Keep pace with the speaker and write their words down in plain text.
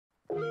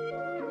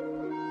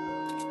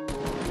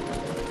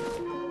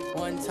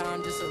One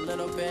time, just a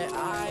little bit,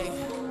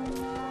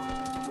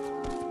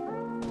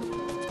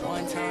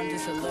 one time,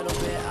 just a little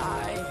bit,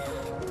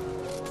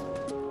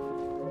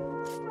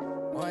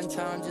 one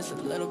time, just a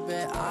little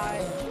bit,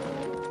 I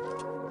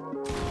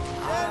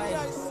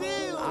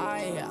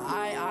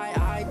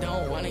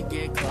don't wanna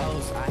get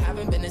close. I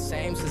haven't been the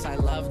same since I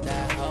loved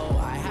that hoe.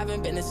 I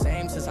haven't been the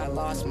same since I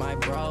lost my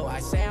bro. I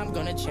say I'm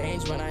gonna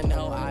change when I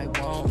know I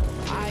won't.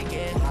 I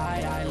get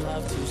high, I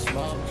love to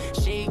smoke.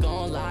 She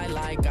gon' lie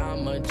like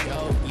I'm a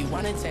joke. You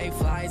wanna take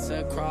flights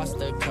across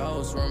the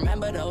coast.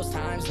 Remember those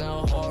times,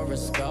 no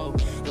horoscope.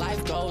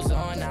 Life goes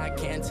on, I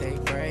can't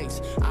take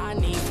breaks. I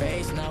need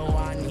faith, no,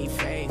 I need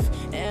faith.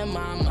 In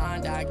my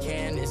mind, I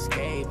can't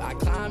escape. I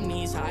climb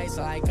these heights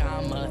like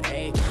I'm a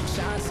ape.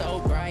 Shine so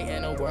bright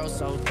in a world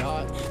so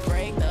dark.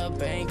 Break the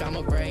bank,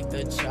 I'ma break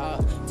the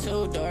chalk.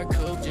 Two-door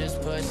coupe,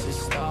 just push the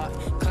start.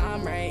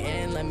 Climb right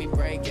in, let me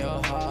break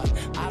your heart.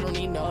 I don't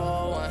need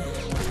no one,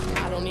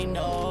 I don't need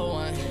no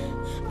one,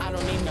 I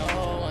don't need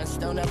no one.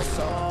 Still never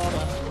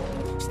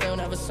sober, still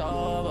never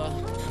sober.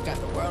 Got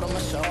the world on my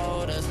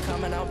shoulders,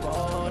 coming out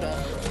bolder.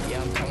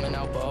 Yeah, I'm coming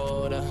out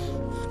bolder.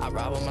 I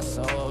ride with my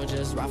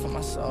soldiers, ride for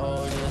my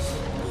soldiers.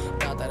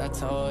 Thought that I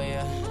told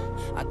ya,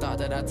 I thought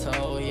that I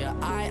told ya.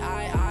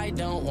 I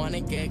don't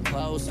wanna get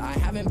close. I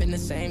haven't been the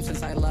same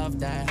since I loved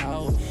that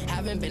hoe.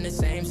 Haven't been the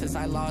same since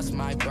I lost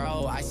my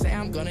bro. I say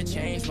I'm gonna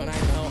change when I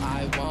know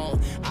I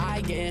won't.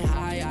 I get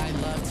high, I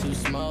love to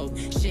smoke.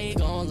 She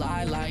gon'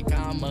 lie like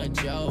I'm a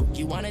joke.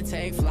 You wanna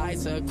take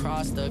flights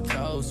across the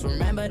coast.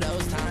 Remember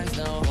those times,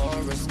 no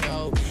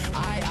horoscope.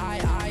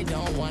 I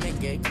don't wanna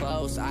get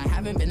close. I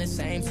haven't been the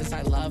same since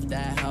I loved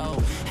that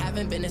hoe.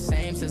 Haven't been the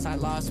same since I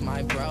lost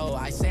my bro.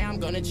 I say I'm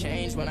gonna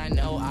change when I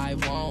know I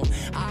won't.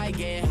 I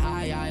get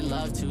high, I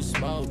love to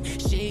smoke.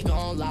 She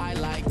gon' lie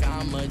like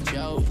I'm a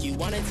joke. You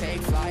wanna take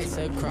flights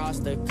across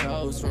the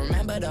coast.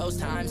 Remember those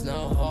times,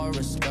 no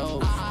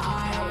horoscope.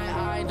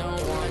 I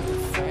don't want the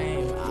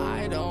fame.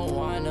 I don't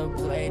wanna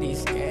play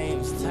these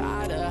games.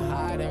 Tired of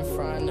hiding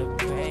from the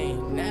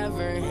pain.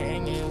 Never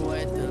hanging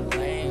with the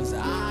lames.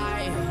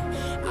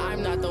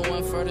 I'm not the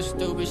one for the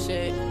stupid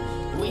shit.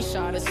 We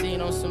shot a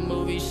scene on some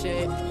movie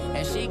shit,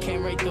 and she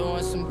came right through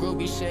on some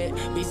groovy shit.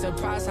 Be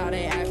surprised how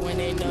they act when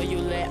they know you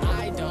lit.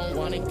 I don't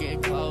wanna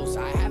get close.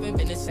 I haven't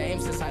been the same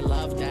since I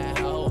loved that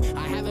hoe.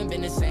 I haven't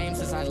been the same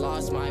since I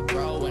lost my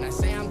bro. And I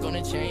say I'm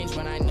gonna change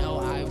when I know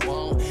I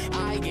won't.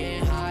 I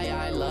get high,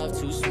 I love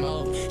to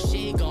smoke.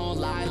 She gon'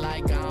 lie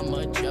like I'm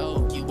a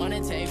joke. You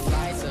wanna take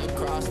flights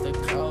across the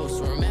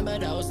coast. Remember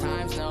those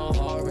times, no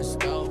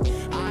horoscope.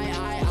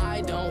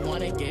 I don't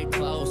wanna get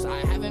close. I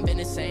haven't been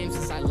the same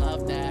since I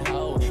loved that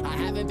hoe. I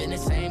haven't been the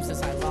same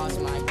since I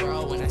lost my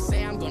bro. And I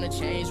say I'm gonna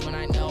change when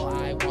I know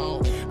I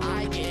won't.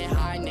 I get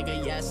high,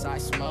 nigga, yes, I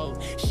smoke.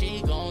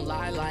 She gon'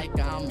 lie like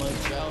I'm a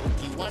joke.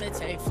 You wanna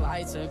take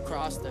flights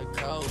across the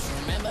coast.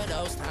 Remember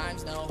those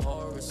times, no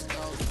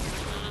horoscope.